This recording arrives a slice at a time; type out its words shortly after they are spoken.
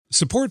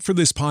Support for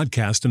this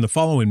podcast and the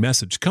following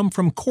message come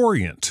from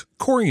Corient.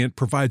 Corient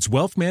provides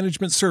wealth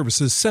management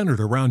services centered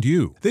around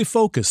you. They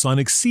focus on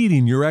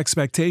exceeding your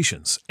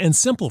expectations and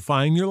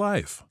simplifying your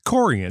life.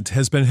 Corient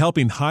has been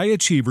helping high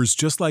achievers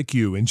just like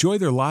you enjoy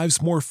their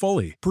lives more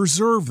fully,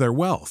 preserve their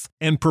wealth,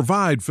 and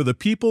provide for the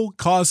people,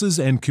 causes,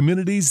 and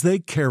communities they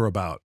care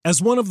about. As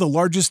one of the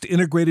largest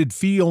integrated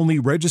fee-only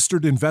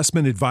registered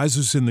investment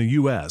advisors in the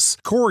U.S.,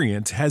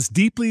 Corient has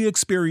deeply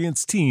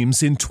experienced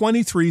teams in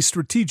 23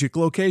 strategic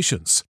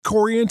locations.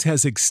 Corient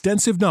has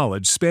extensive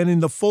knowledge spanning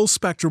the full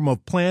spectrum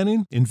of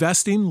planning,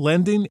 investing,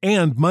 lending,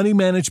 and money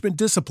management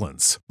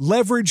disciplines.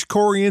 Leverage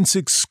Corient's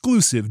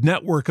exclusive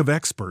network of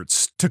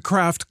experts to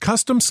craft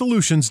custom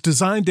solutions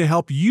designed to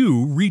help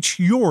you reach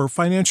your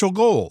financial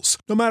goals,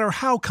 no matter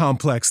how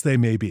complex they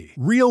may be.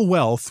 Real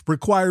wealth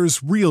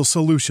requires real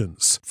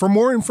solutions. For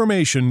more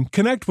information,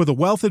 connect with a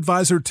wealth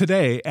advisor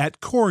today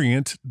at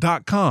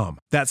Corient.com.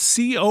 That's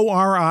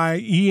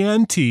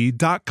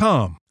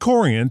Corient.com.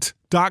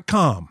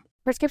 Corient.com.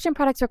 Prescription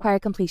products require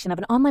completion of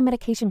an online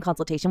medication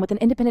consultation with an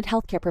independent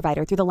healthcare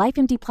provider through the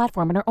LifeMD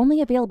platform and are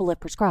only available if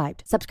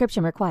prescribed.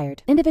 Subscription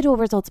required. Individual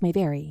results may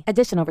vary.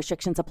 Additional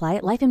restrictions apply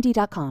at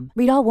lifemd.com.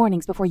 Read all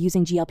warnings before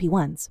using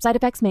GLP-1s. Side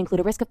effects may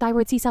include a risk of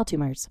thyroid C-cell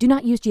tumors. Do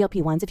not use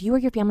GLP-1s if you or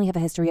your family have a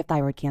history of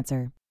thyroid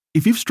cancer.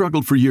 If you've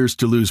struggled for years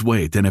to lose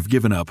weight and have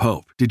given up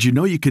hope, did you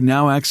know you can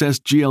now access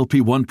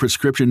GLP-1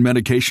 prescription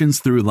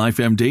medications through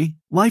LifeMD?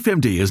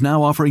 LifeMD is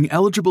now offering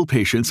eligible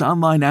patients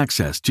online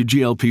access to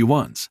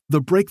GLP-1s,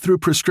 the breakthrough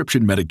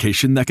prescription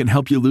medication that can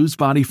help you lose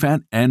body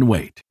fat and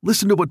weight.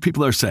 Listen to what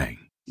people are saying.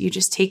 You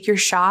just take your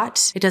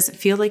shot. It doesn't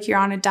feel like you're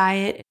on a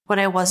diet. What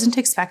I wasn't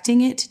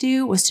expecting it to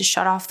do was to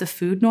shut off the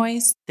food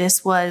noise.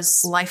 This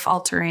was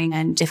life-altering,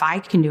 and if I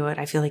can do it,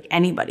 I feel like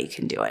anybody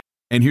can do it.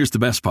 And here's the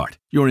best part.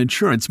 Your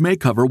insurance may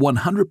cover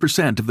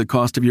 100% of the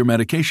cost of your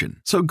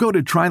medication. So go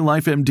to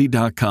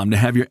TryLifeMD.com to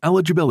have your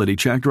eligibility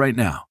checked right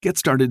now. Get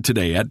started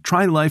today at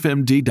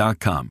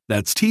TryLifeMD.com.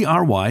 That's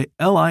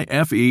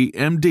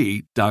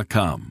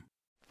TryLifeMD.com.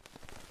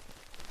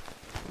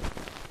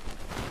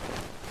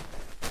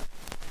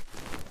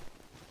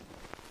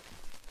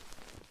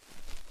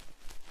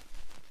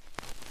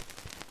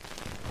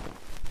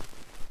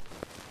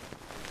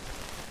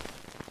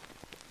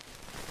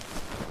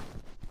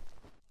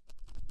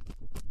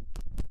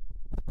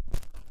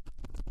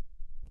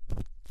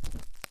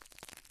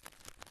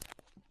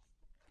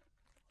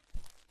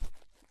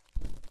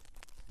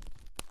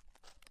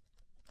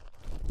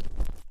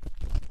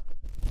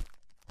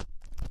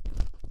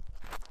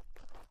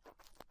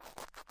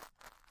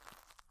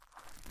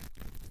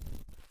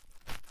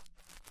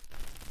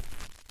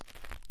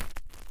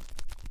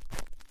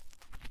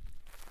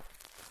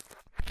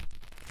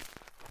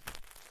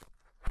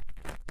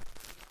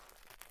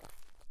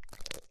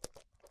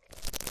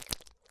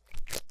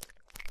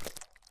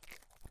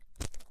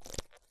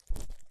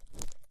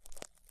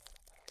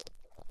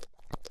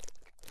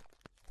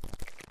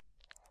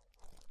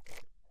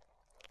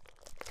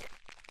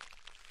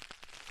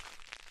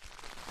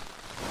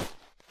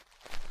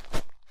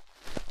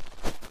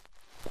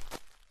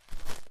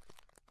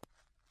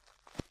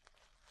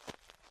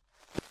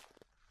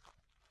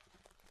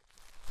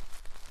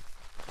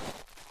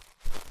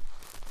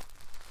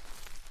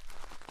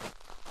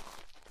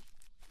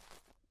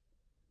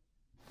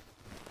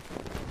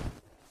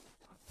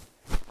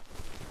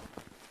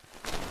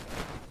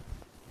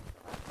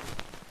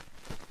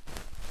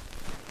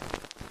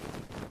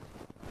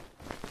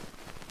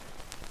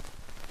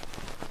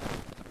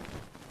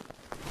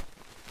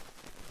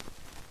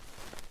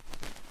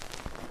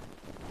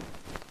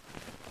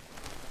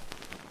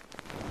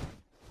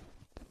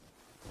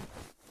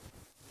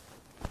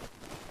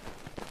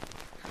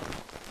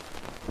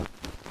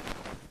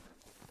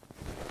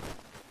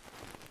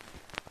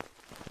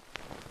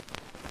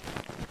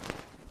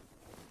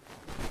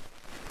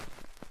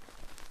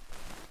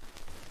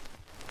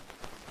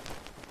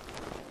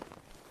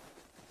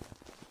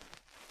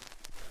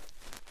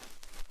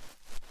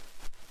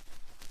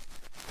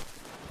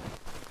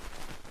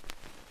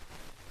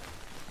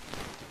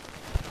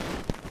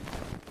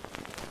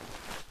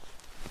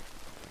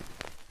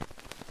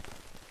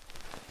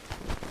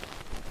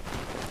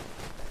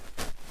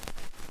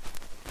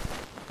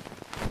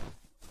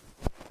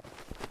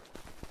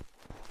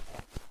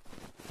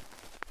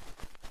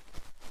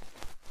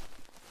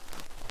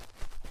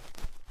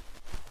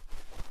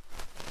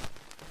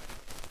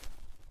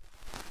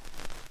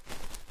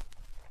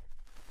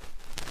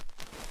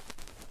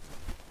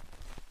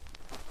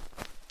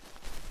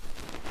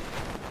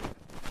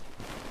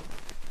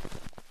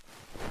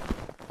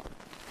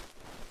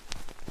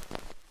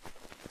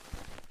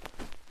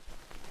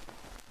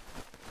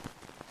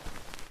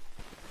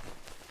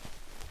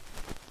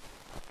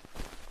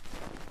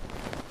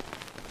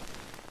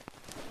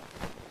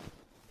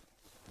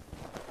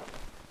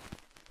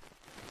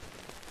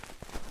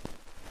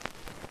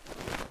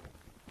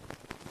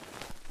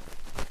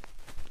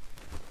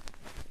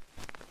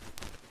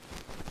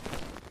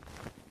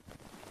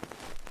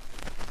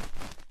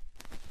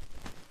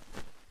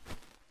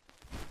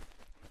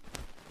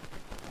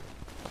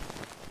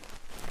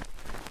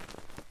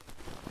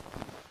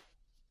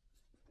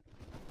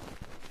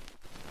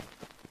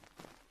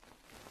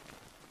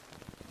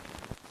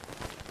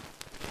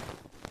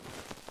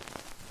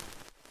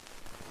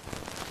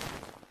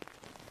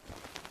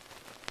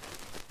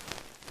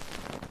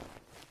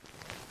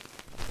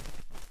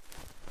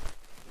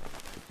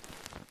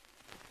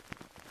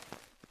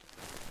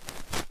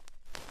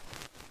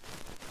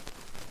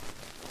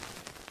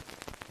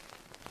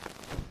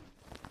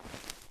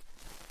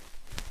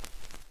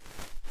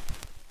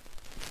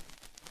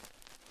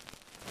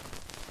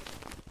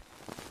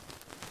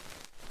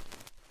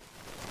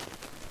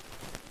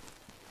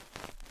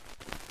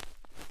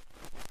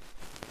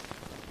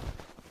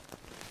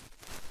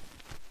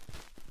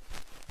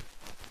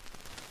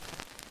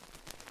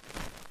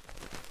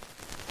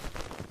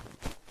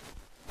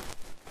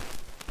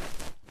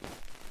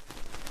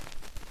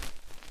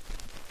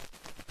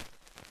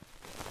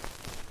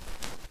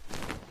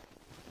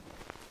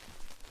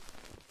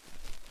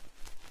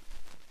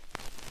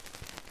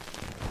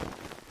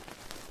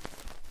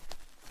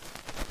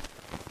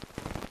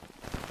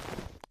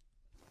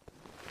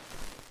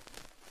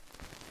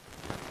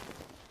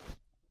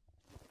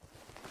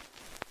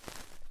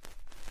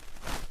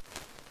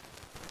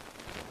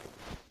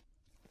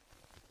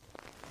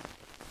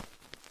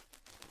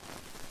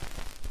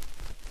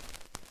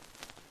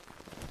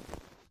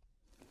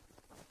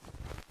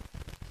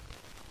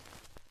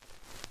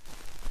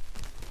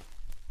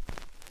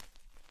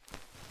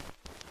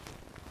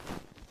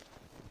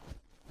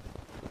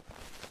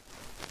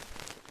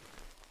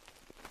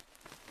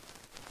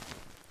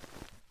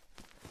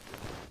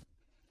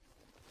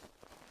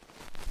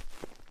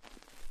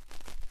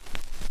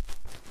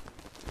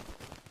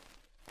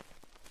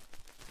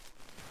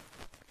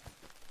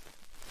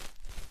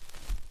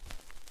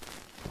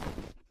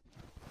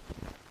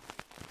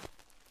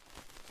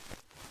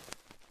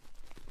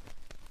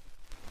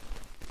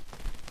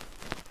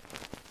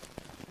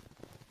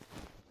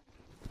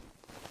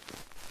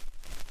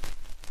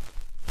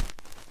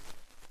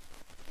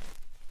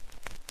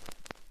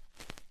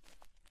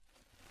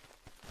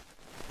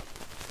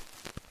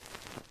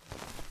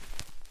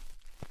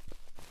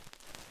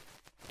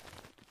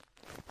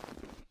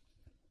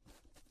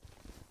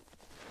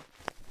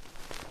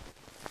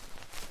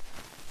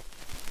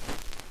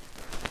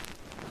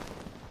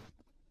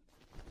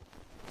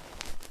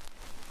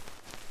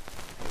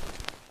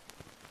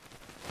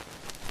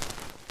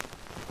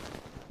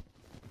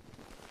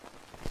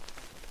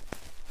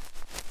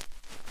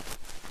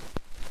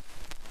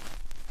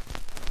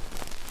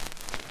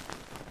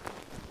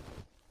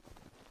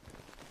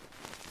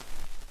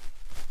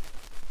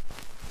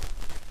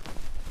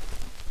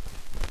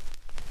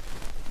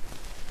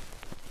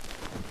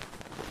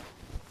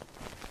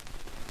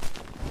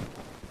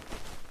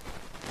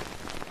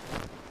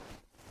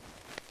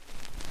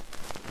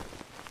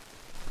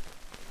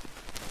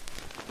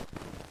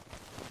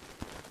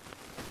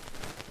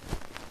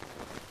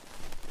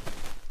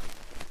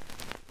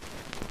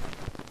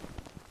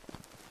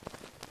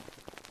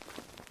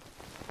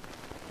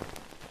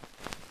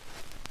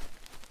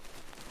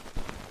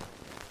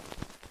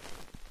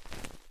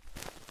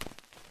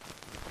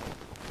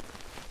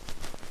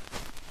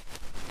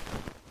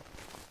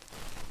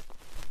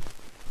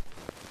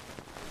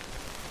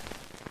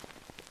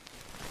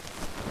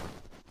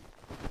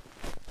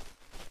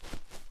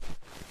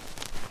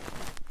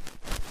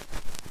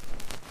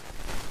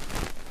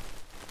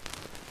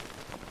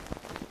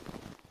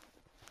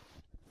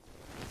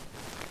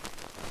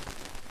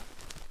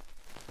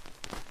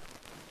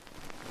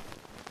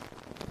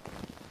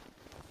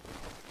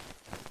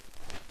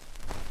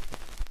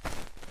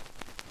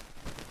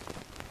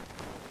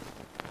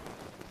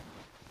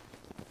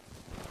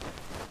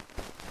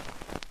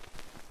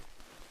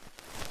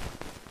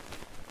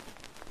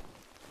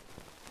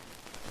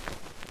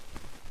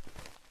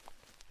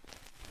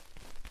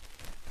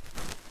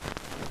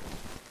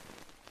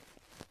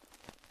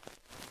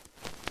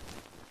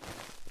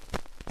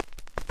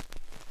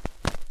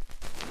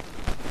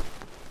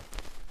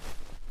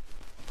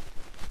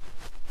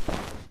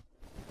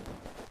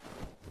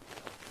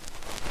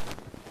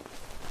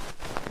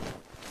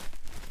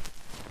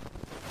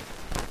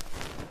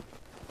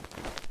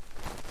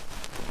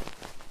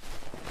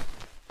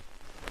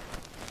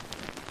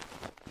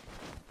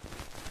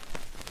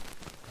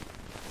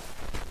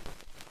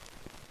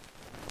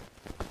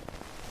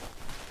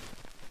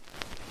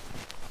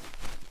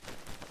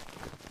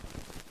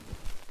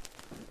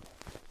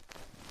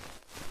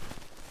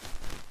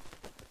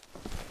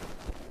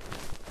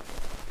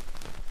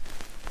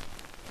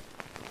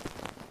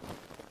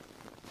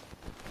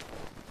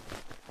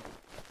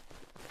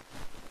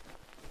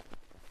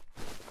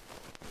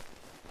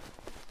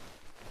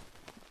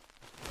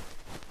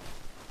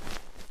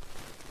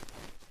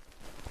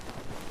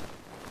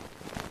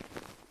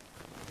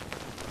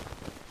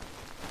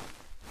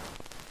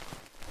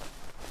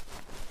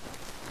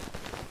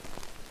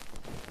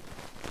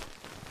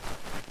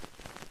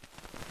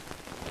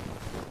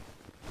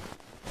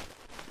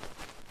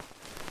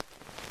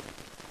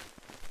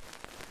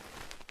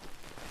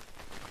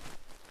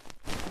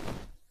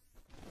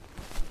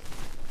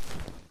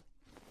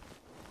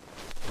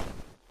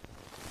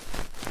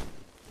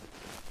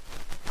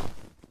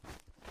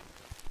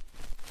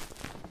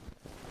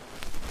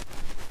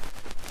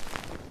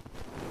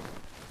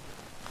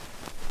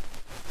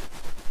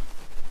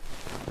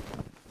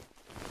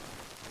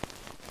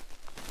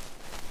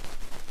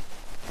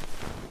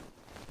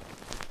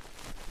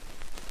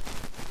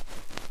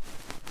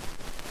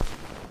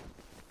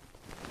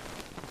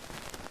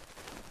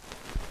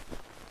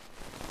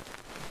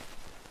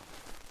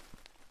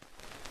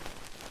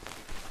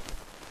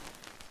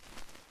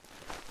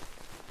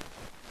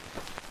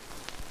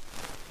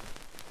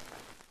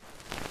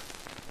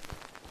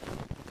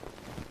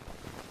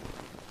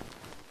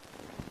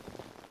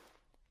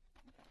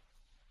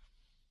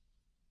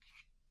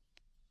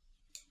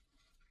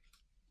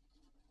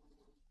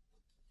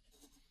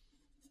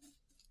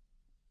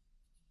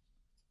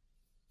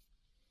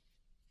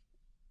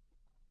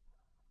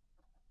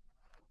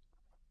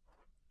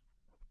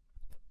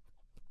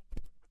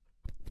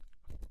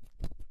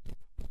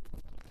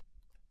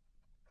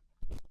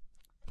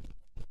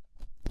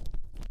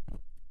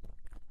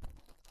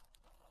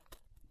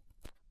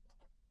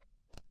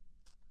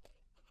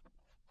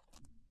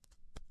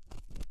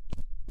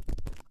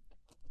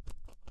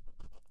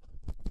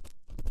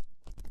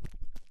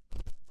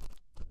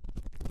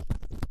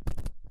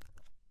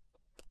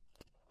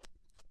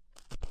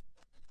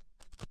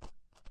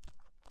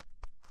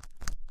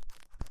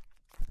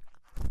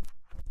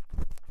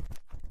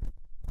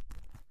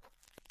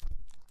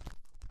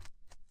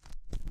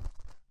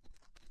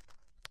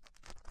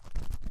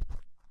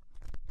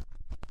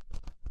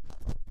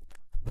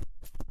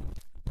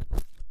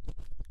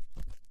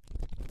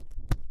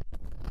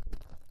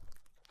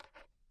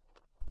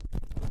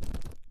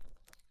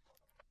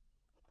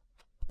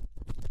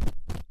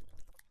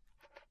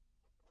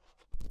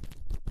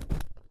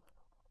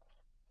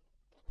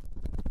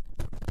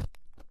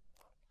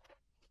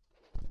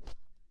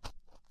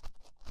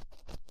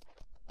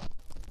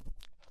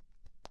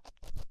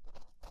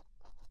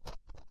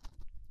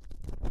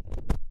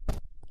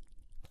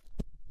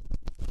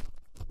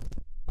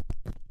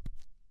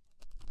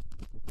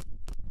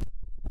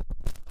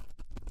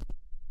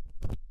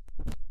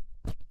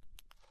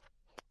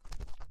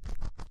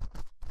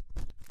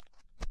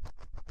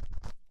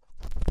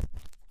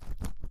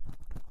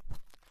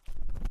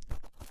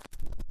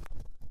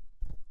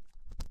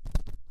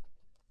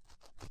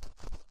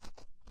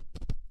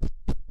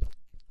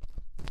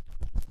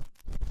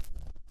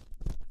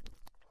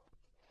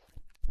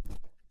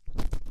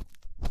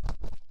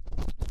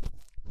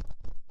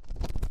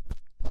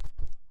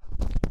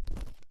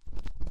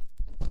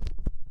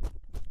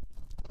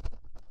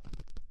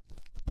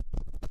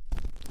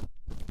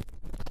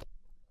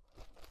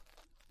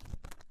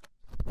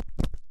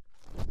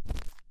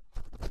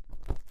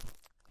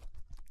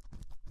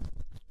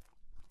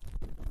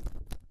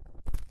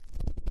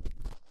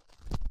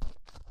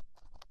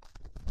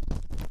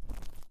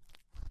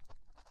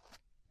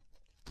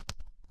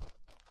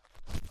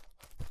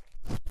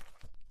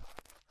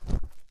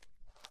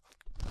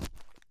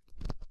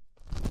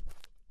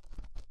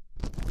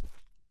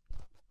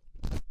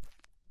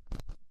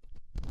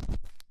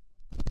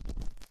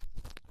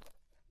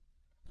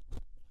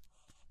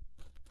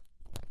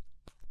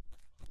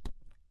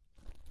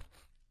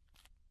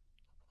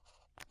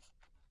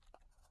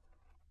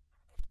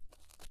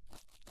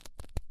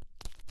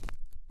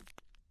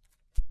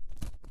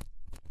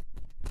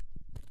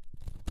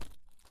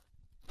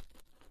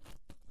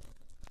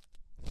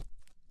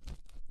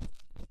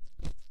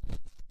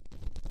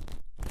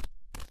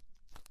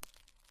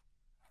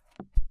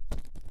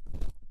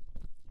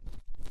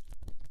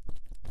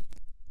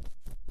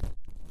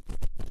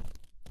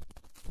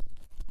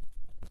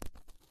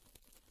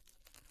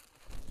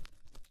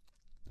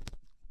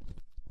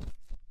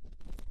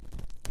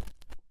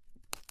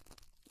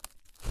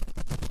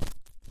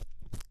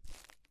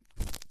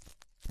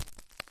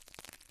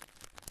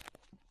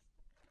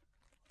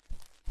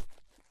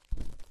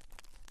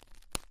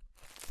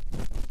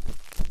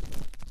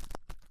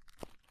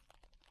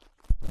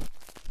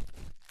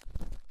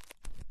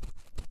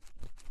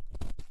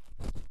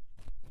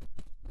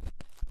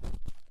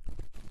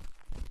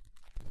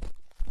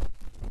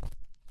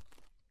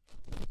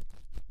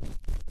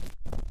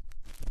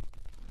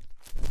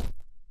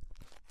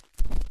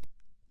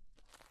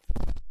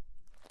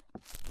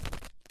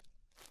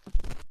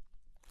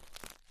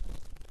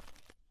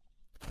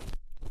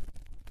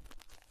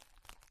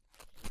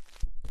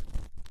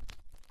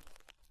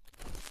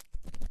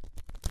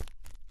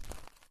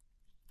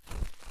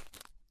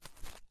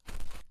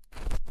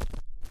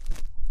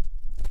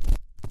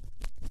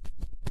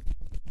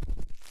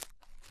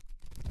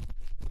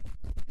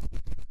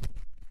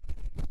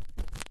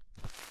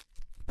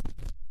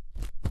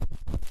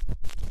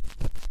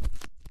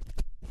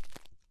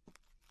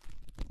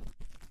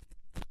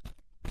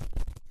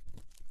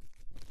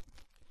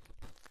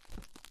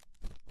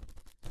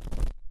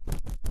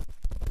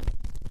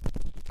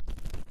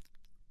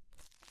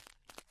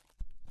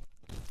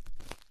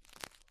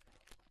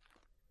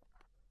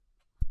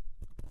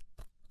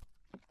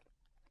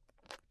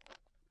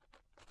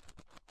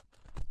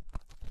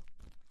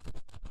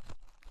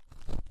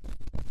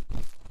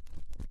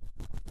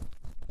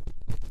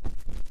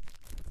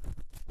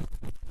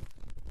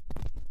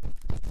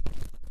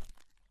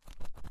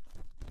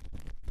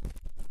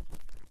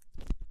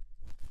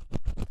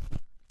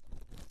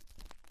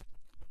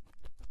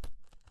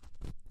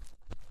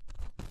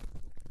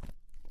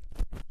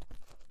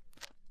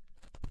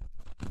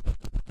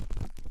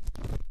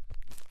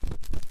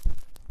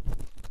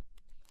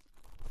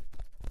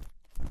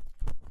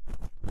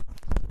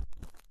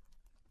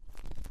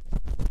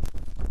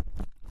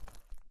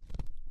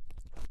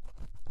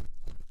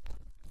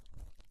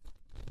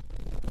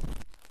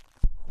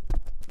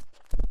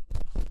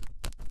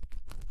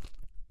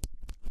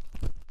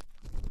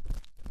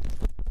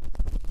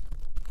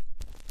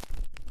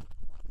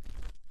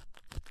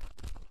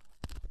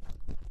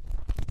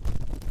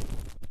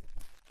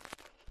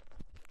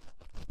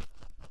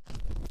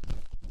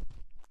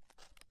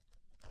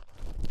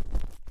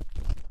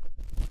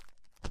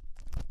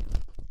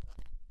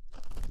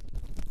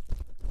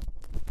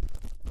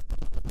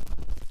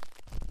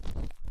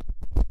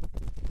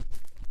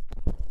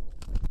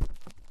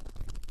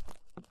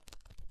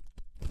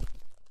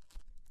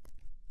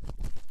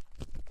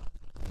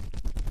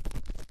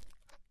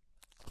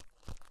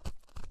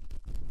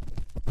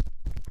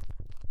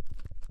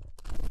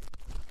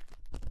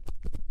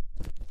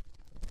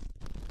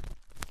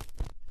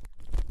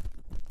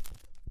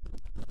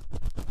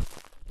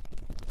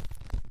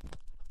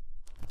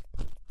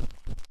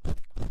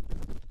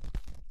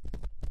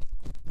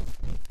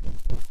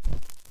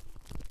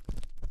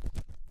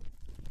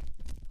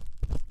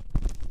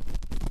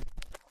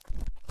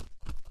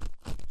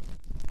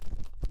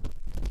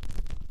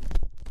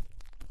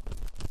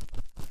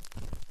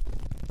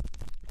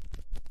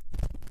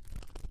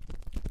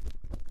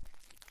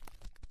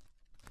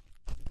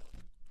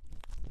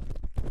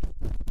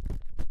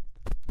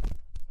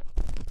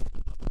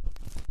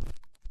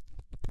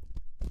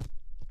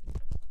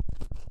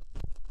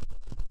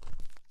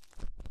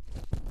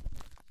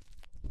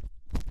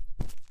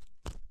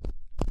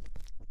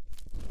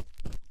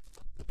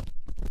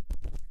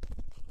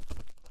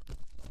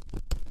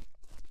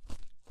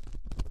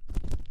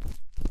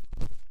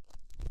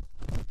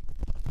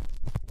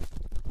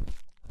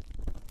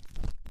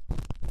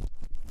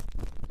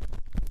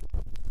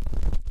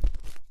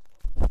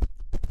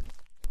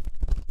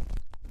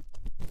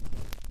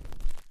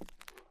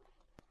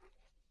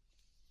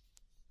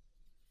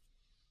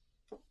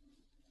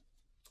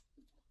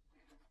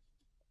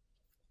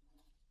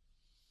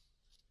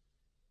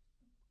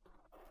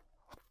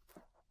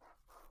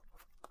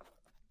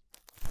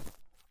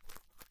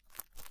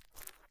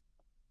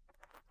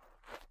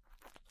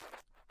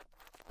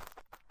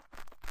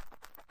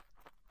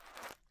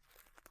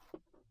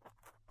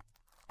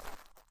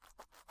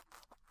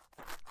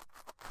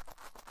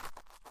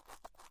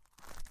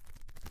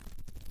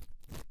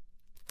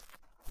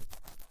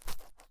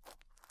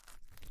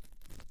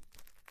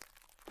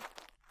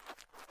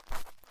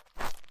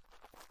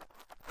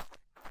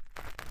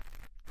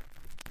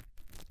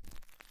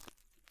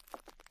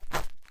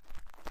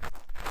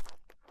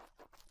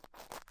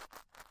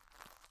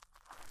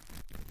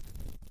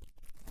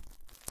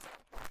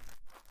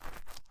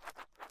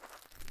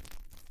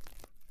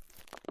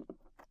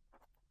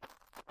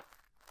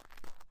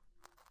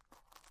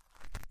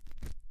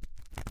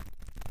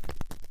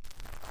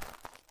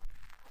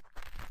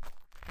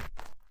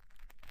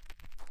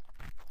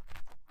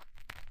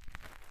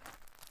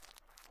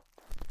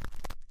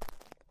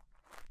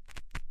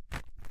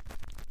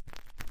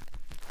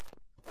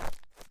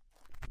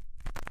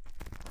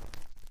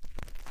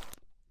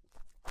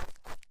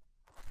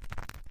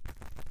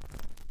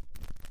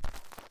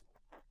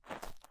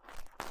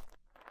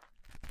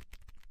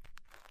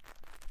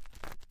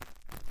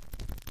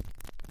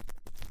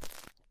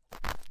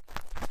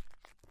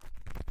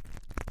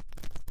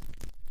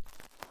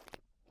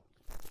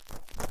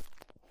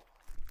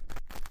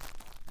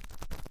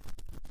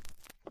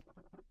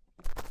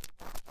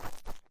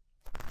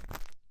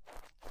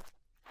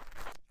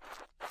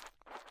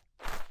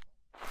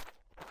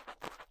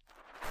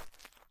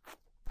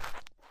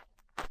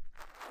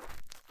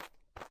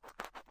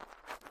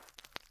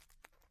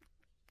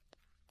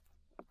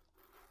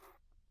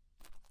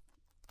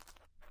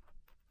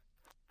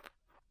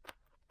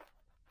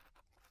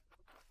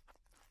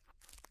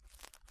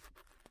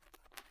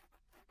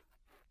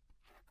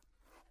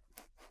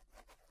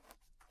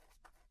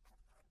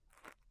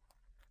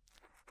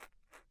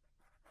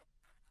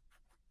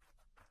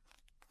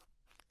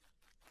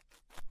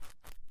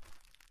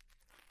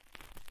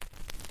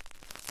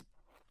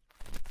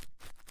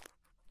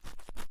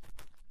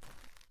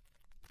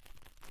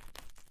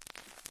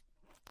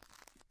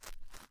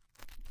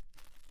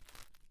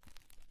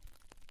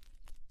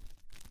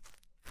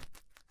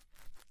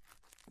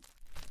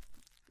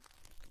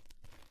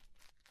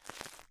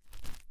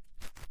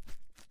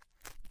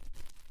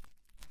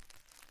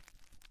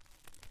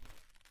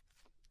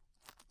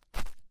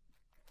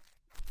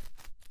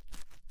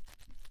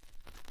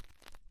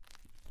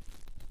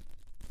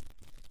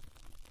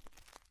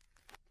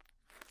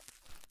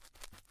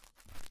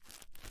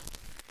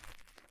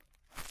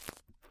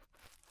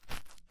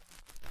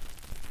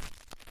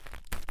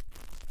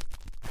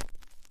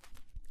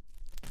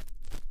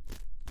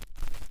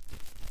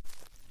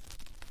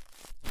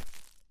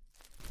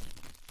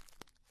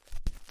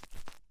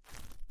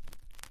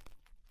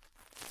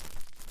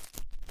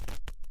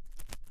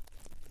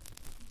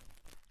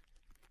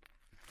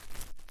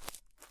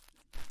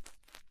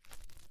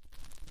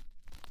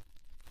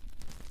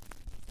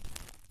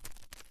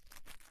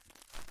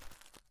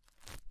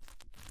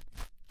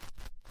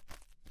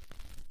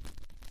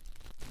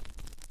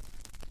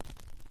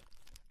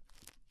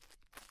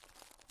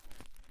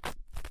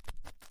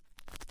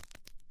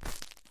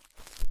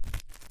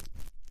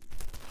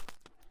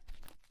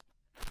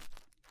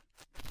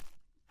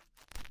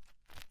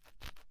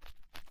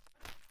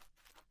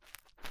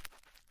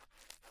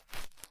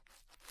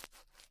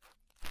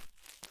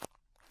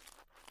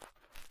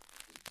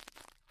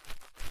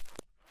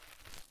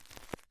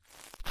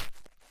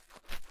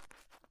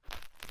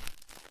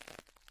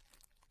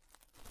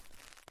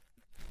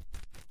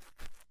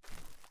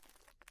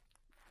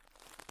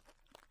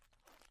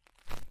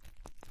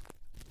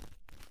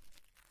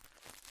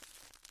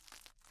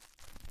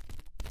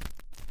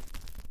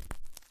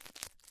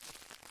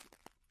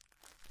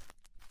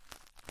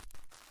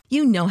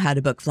 You know how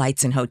to book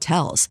flights and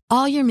hotels.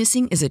 All you're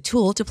missing is a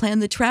tool to plan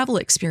the travel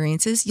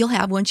experiences you'll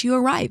have once you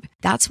arrive.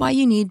 That's why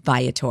you need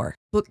Viator.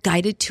 Book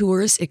guided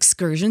tours,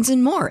 excursions,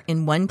 and more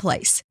in one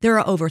place. There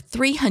are over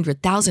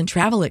 300,000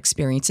 travel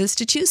experiences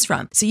to choose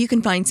from, so you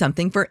can find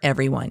something for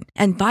everyone.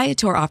 And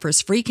Viator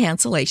offers free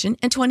cancellation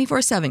and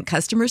 24/7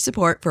 customer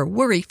support for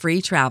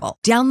worry-free travel.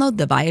 Download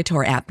the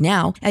Viator app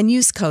now and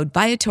use code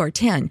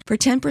Viator10 for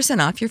 10%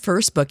 off your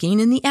first booking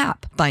in the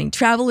app. Find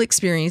travel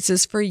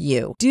experiences for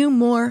you. Do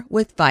more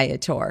with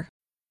Viator.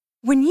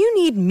 When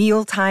you need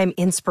mealtime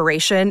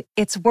inspiration,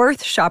 it's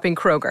worth shopping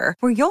Kroger,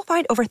 where you'll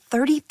find over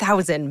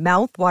 30,000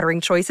 mouth-watering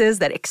choices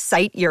that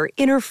excite your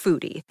inner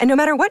foodie. And no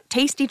matter what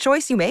tasty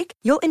choice you make,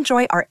 you'll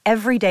enjoy our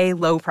everyday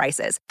low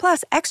prices,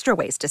 plus extra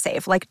ways to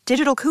save, like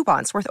digital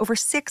coupons worth over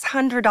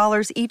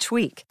 $600 each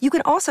week. You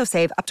can also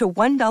save up to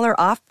 $1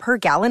 off per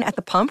gallon at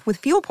the pump with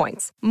fuel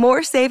points.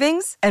 More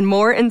savings and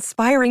more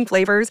inspiring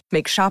flavors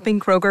make shopping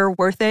Kroger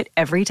worth it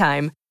every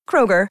time.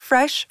 Kroger,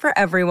 fresh for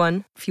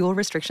everyone. Fuel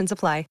restrictions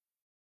apply.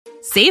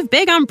 Save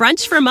big on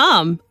brunch for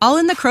mom, all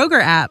in the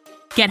Kroger app.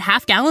 Get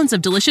half gallons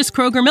of delicious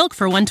Kroger milk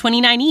for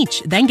 $1.29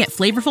 each. Then get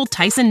flavorful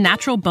Tyson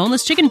natural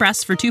boneless chicken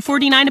breasts for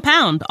 $2.49 a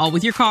pound, all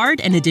with your card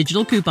and a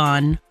digital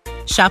coupon.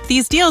 Shop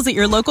these deals at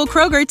your local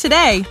Kroger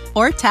today,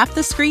 or tap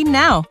the screen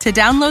now to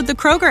download the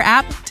Kroger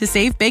app to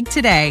save big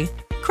today.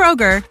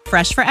 Kroger,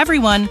 fresh for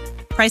everyone.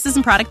 Prices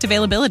and product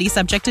availability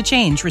subject to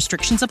change.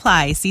 Restrictions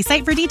apply. See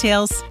site for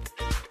details.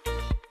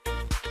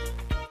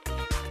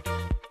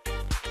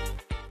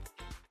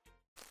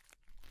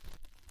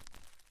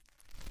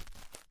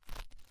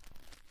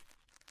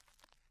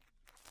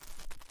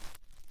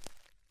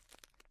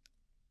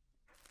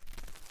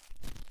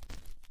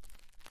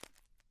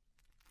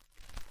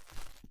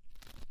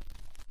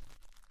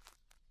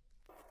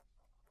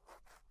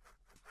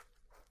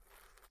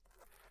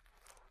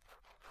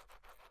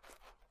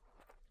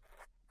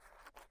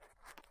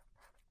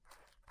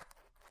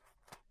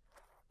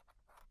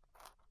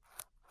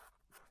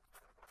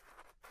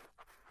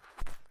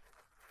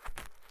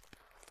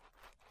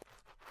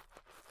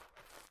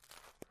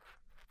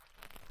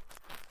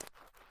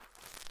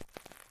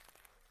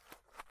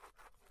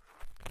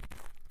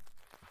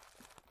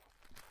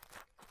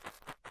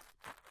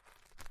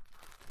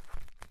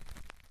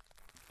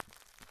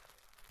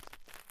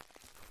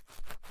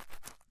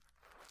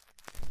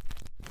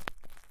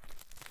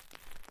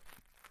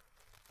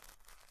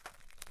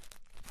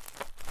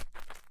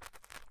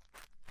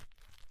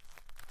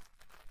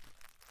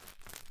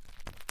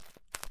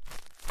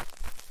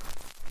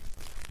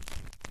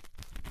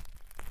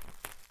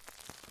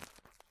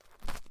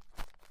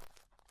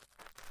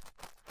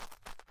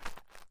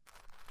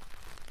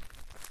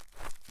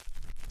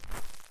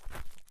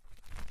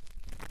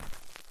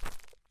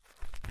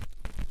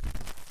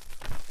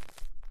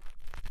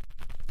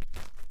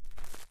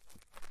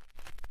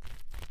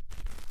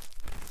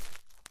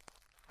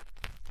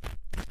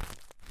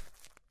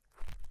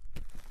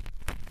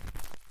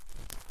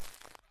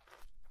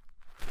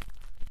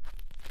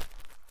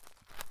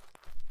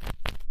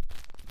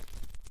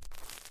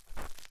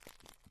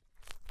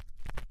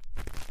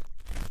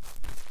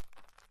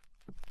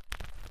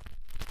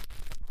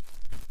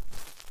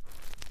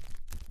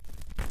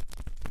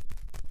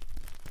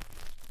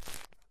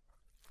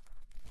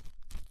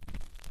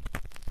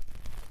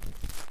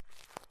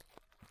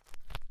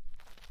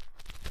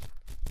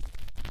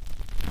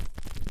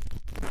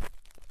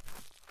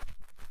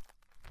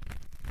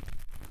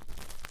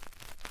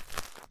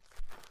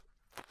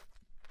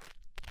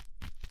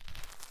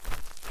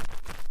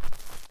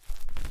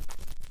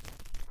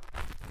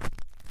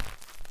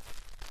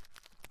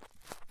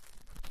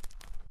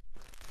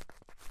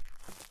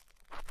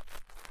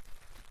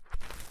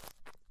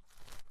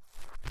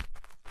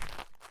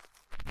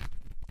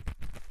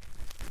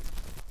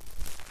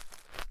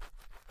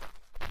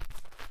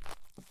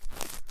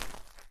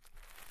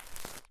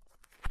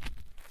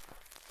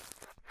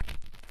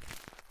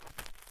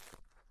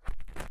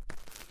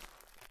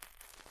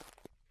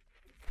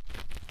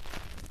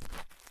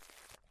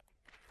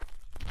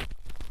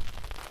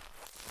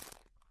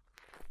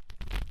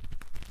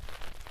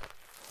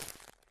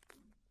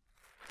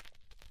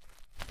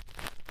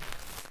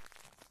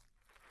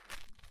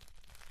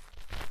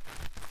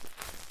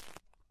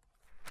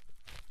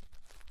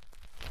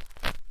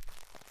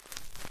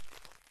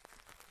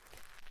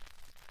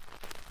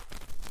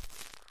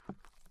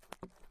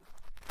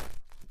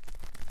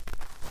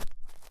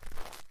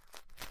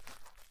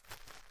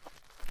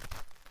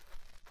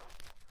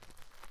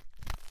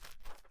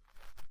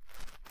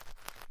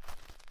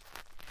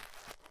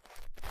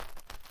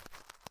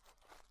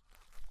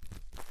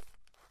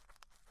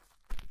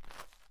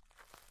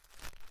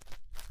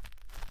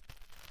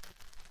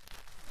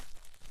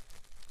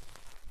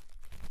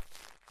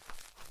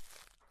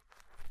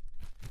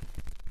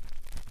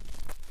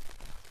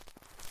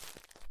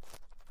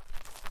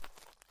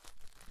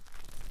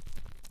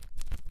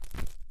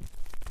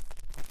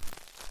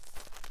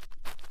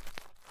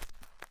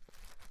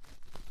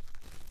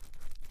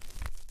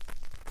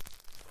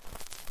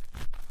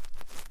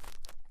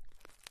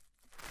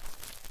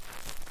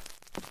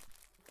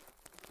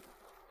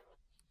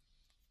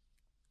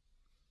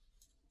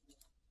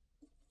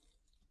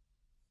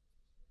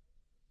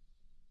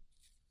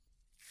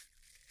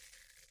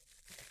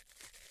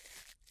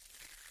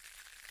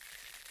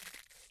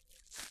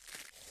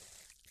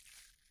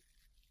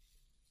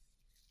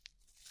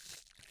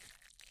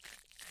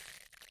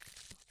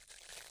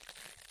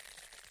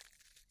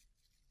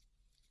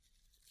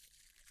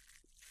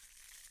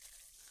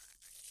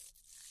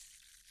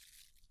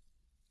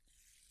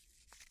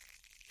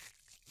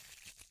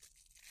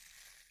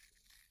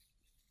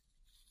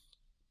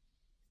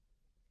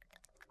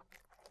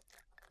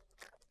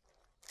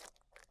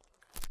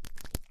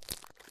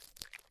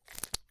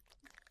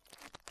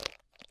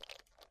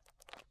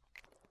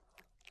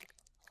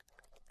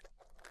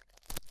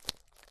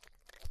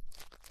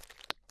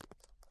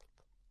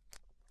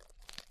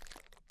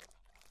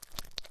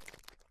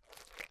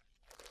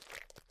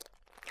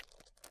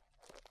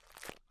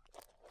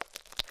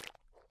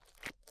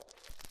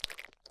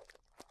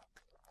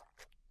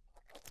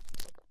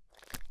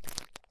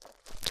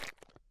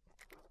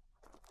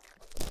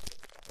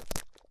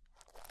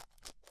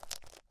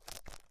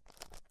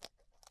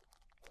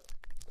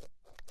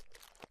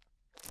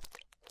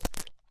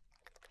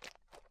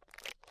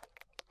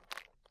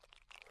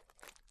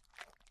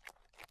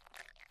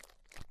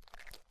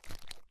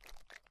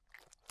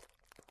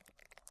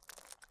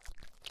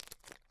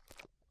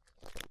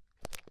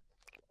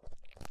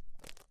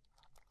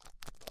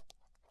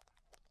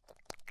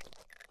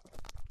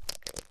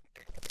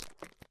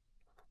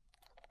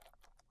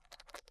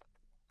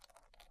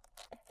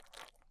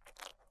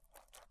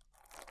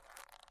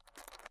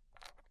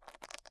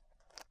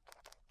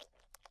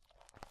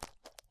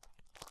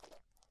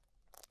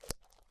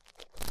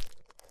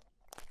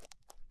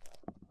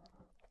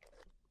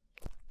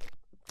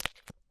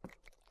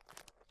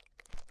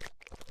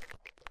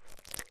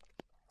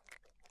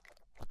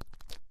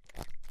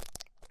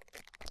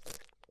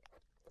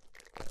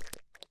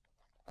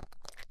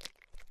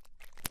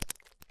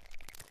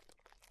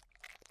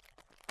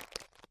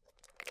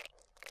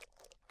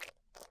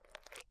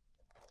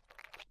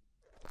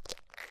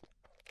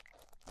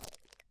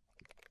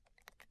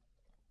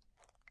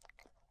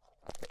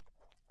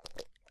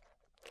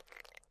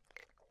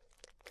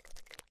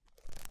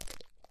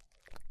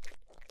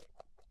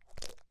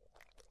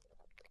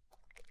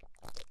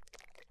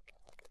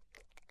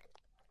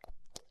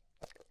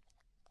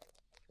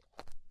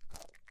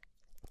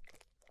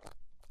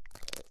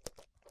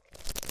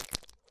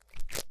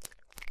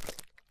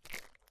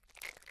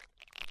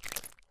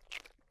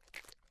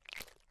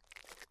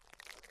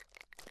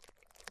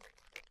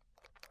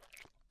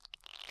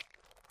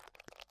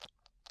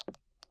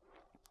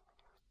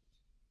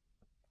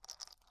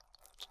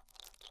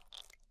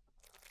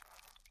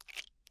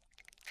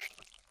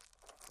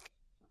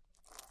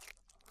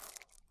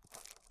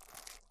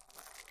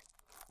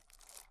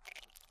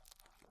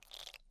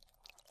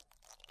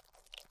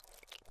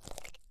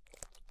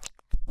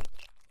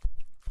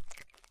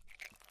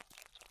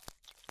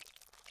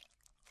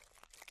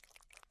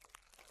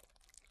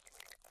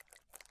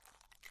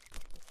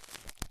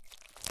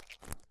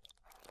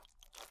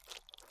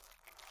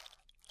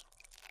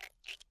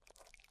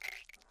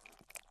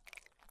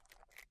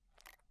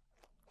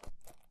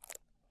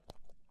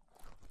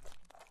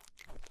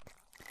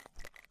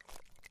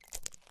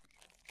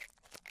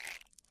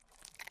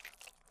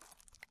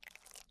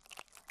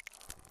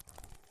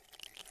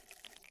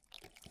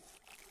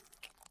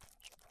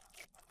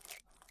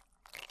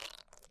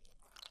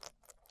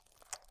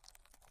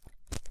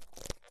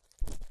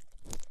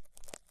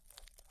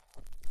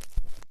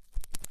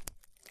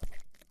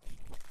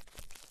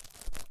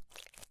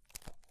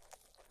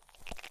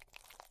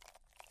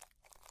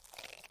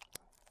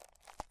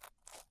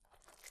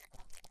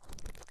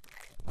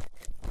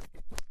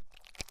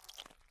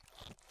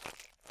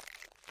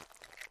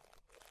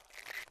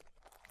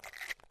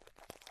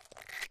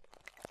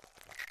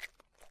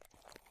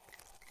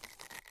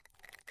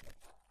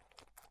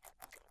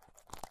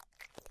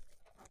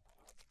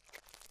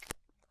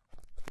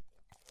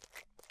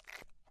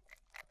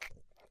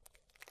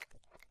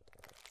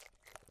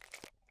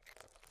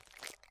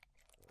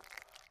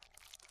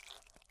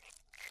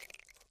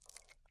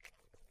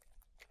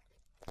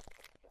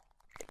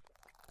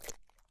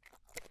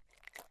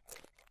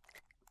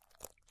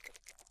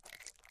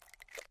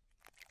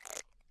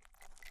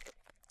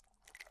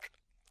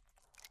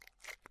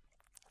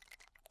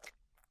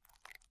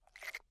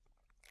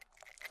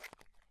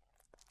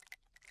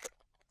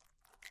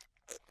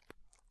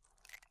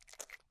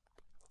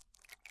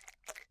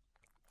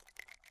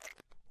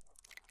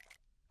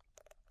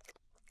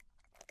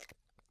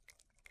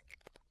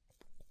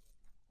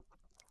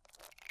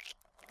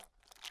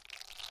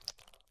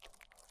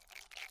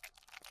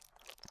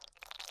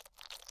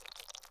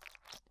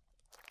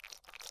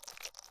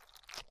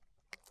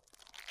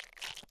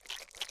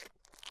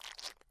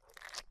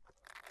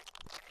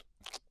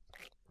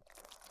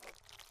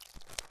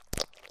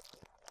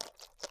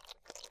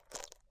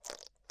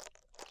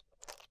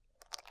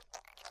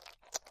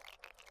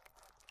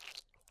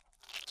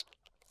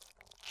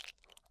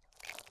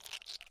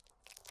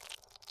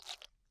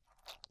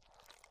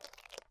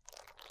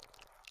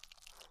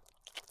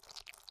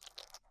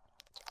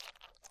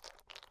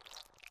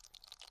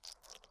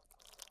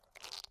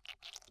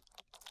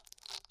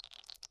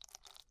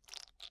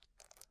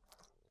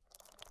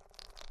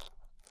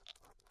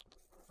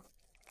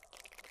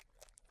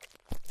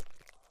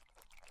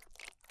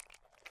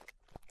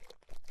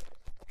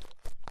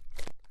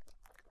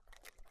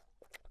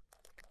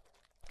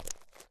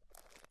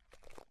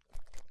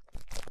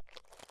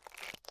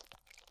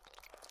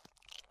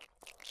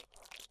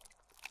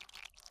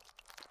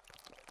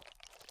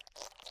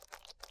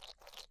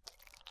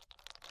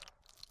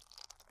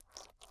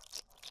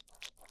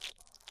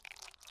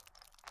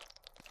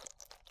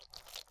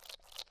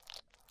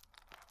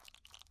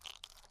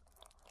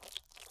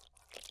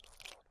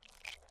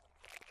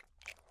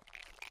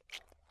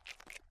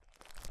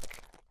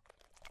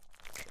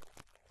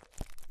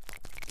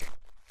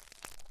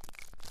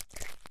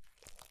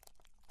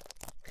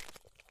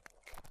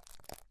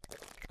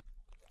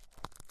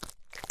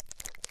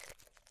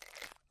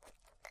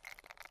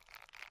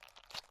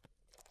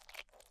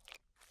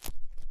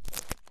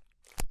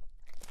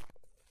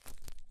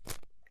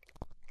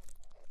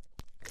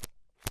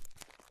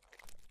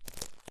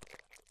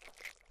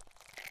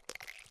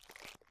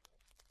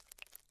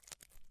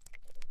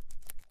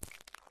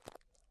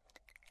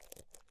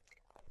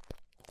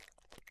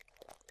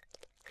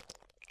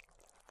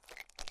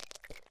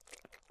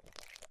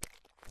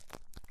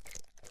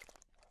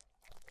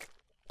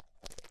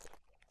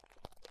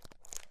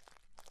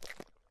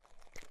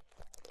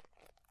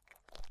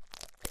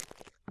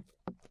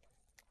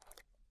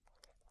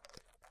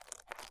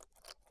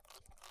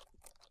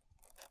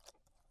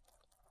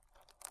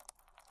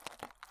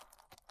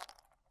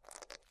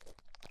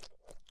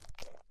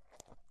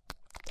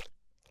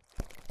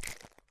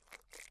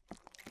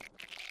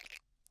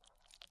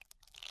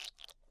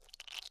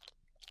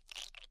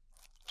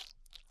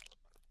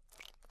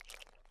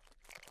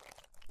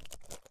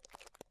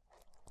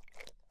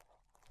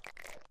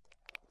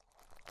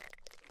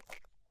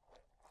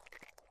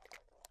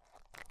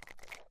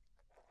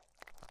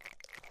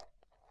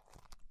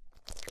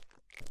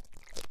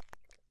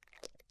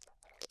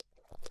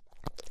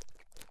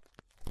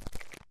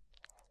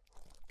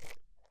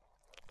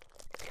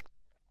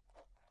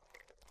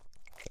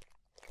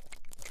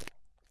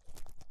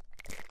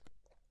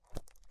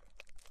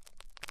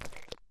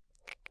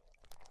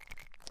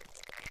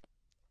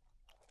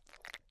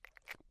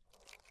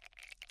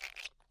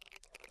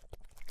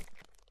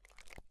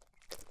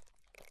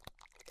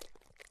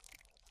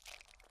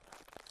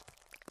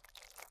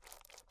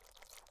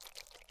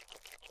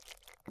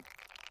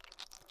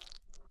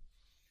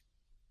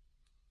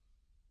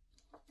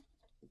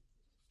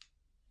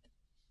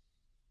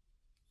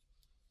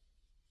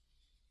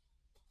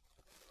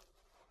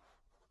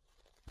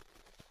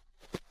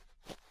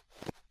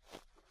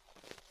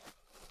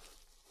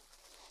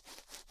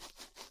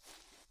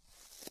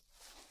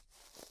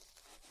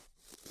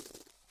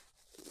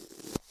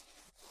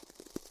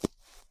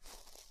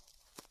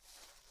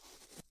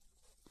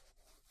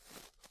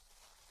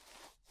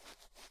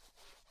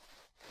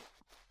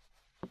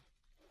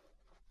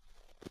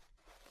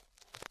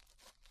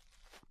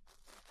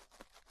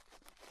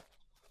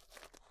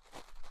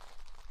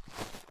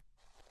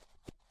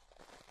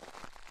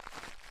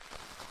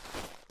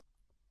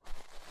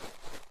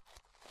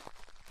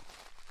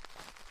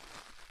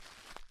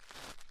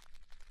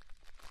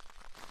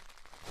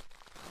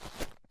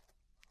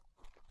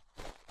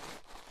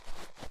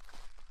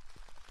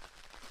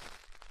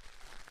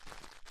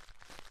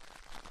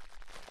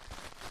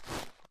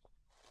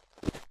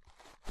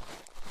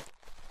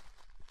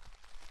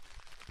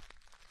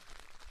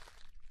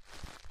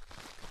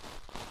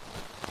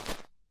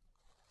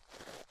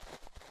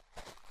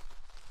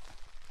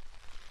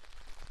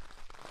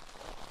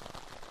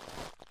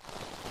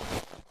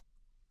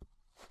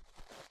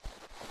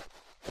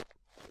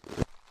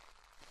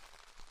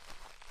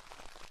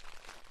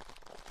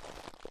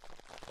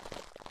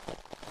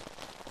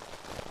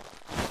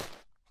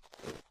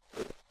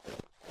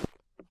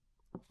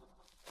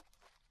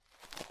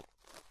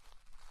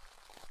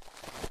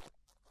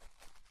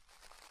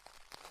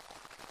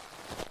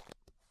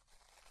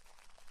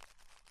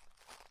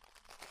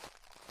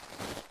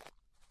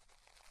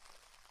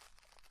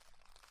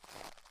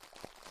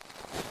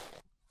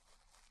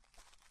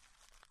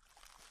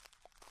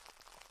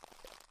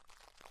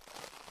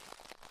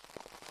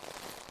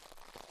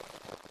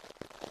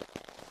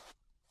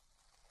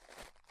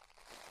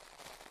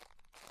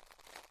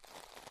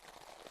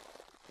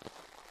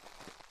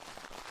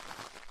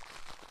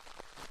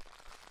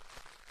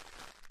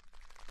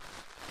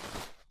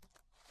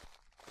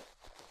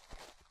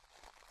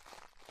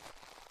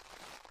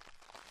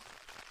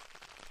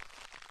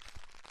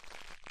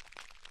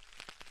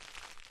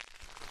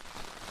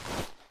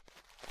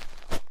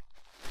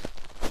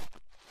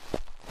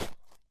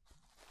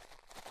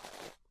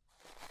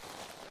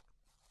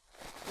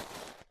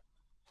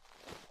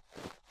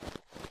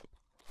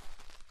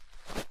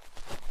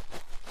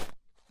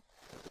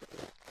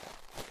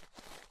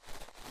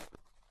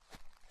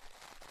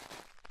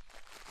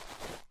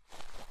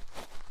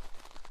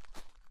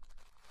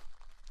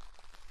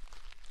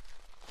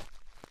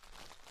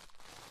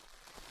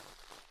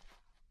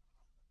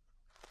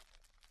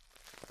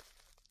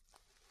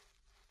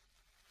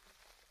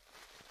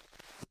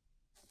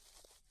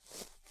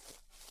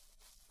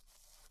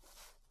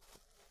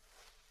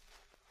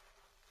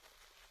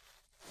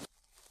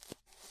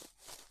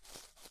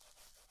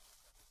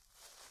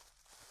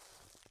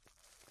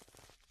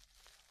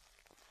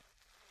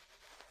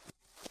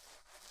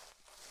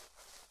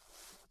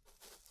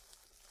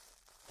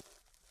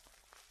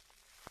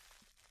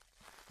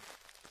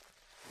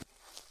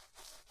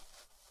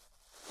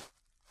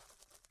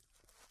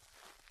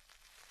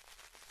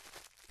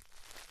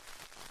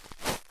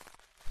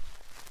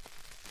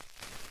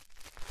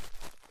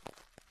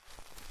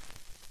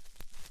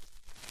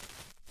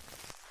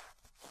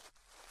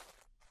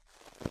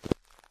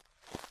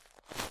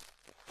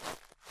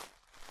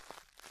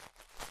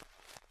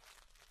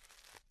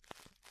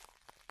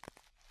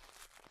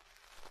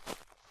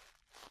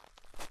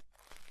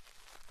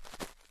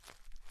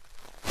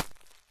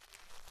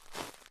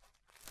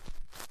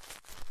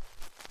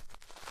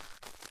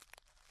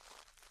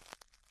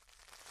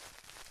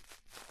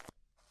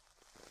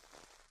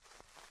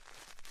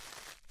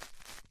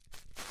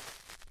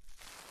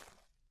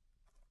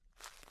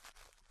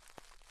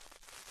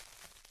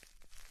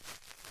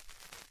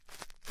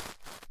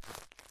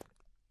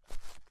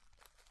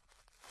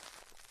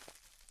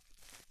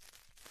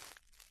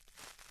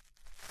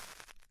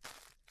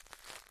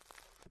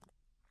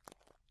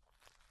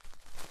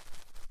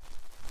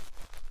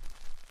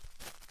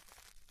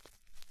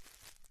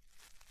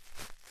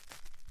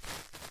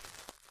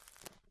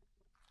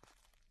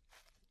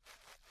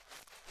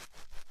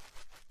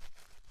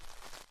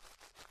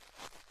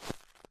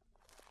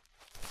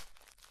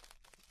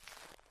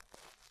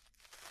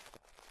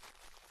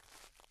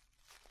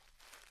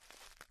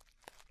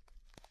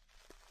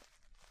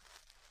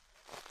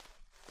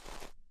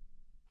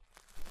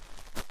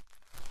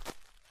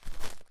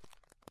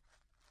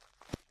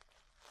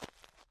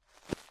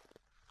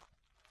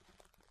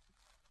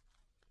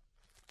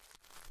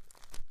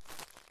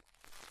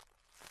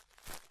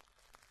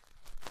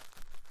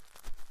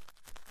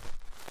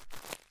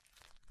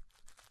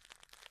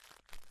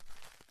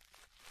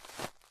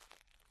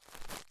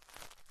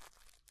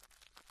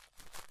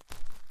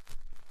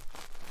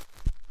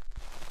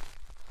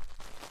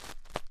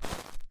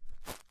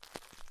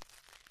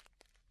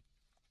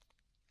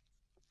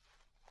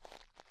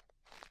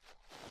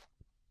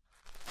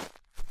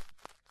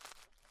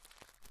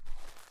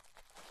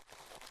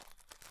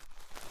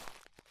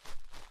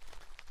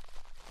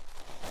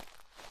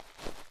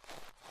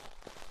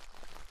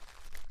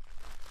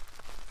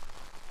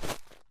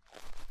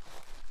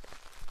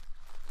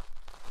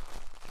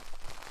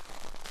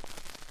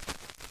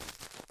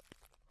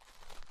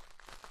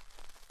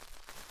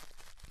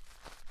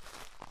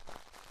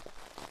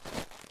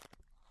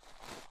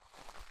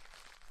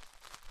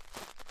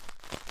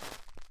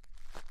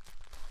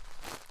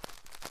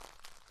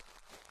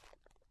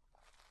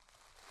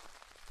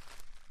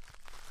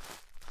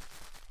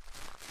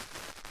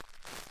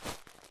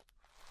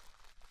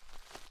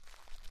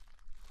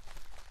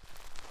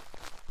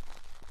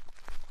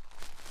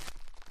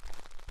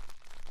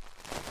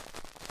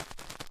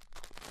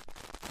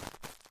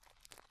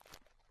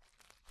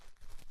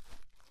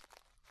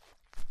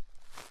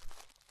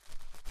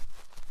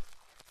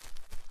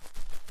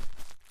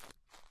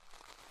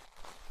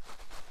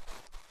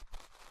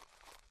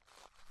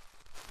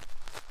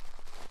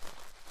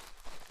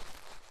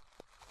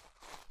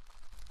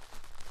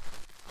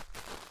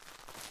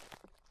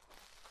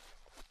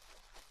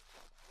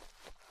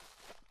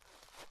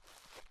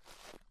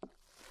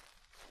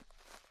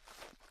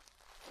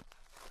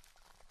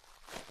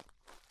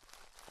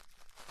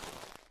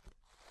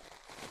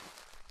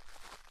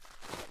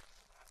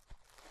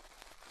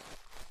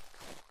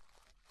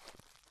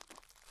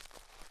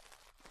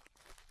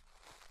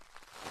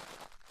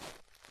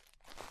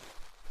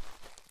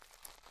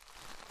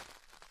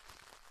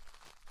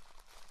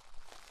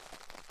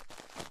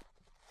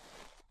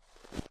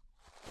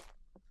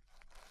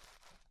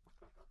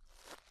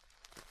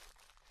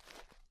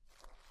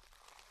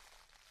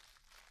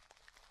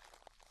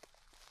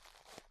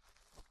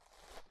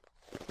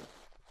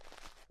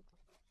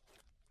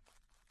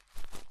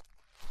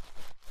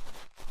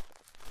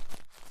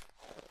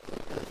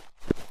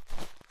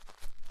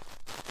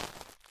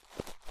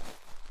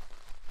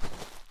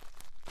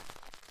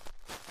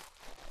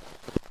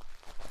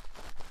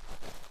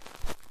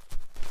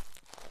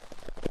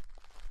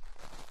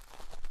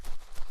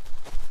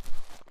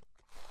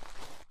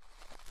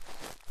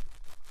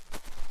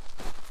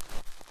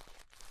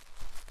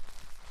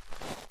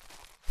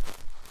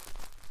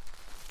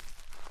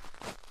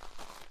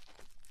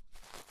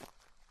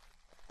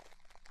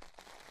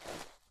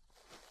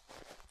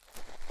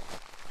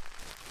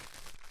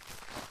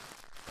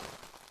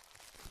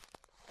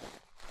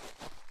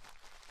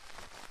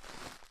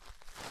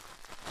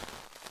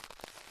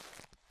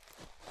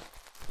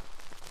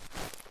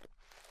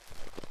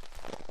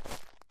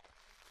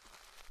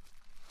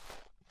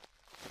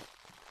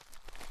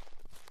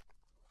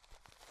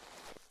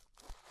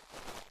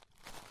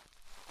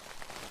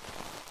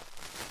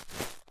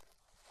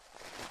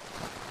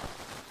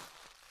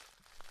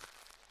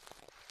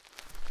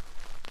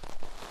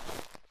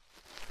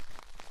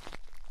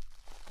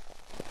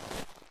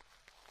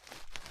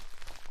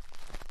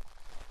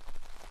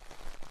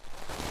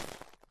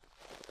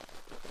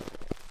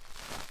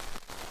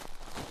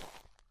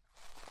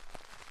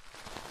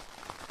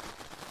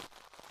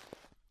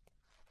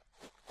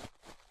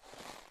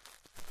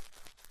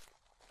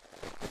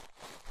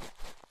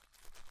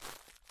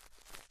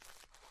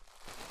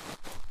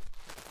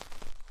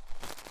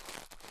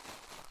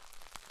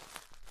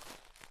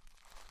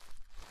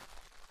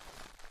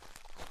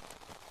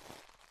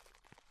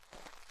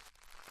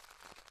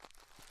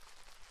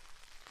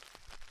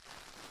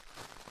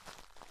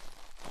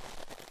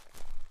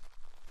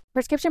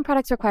 Prescription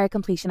products require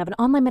completion of an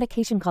online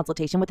medication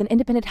consultation with an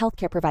independent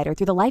healthcare provider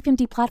through the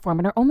LifeMD platform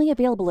and are only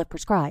available if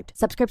prescribed.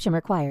 Subscription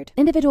required.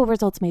 Individual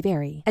results may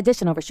vary.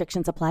 Additional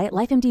restrictions apply at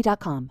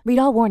lifemd.com. Read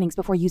all warnings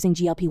before using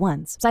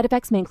GLP-1s. Side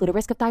effects may include a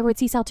risk of thyroid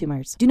C-cell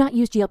tumors. Do not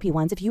use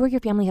GLP-1s if you or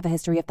your family have a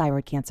history of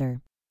thyroid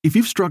cancer. If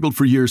you've struggled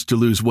for years to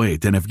lose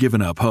weight and have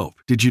given up hope,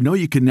 did you know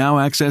you can now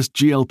access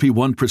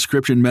GLP-1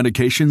 prescription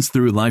medications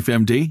through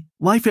LifeMD?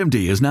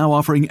 LifeMD is now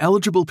offering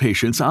eligible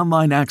patients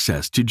online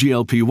access to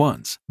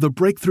GLP-1s, the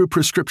breakthrough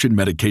prescription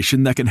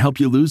medication that can help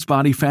you lose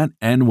body fat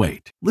and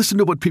weight. Listen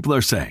to what people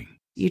are saying.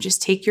 You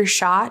just take your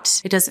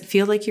shot. It doesn't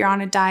feel like you're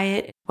on a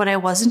diet. What I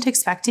wasn't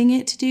expecting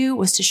it to do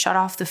was to shut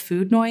off the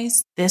food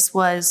noise. This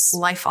was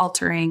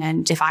life-altering,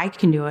 and if I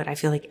can do it, I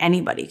feel like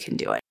anybody can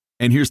do it.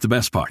 And here's the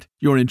best part.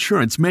 Your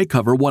insurance may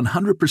cover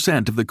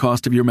 100% of the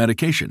cost of your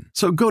medication.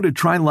 So go to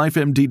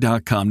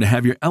TryLifeMD.com to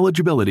have your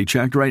eligibility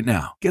checked right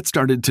now. Get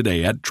started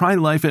today at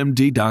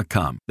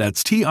TryLifeMD.com.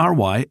 That's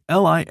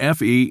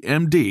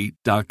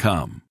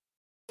TryLifeMD.com.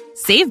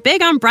 Save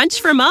big on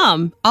brunch for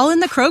mom, all in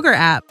the Kroger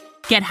app.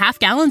 Get half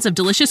gallons of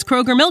delicious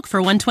Kroger milk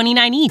for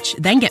 $1.29 each.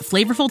 Then get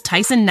flavorful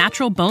Tyson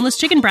natural boneless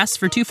chicken breasts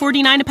for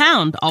 $2.49 a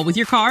pound, all with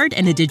your card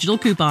and a digital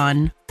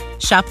coupon.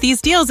 Shop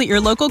these deals at your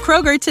local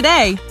Kroger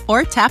today,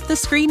 or tap the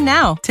screen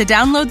now to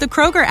download the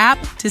Kroger app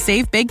to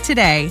save big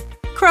today.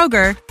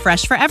 Kroger,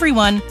 fresh for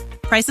everyone.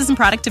 Prices and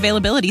product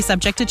availability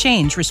subject to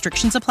change.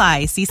 Restrictions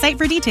apply. See site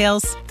for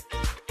details.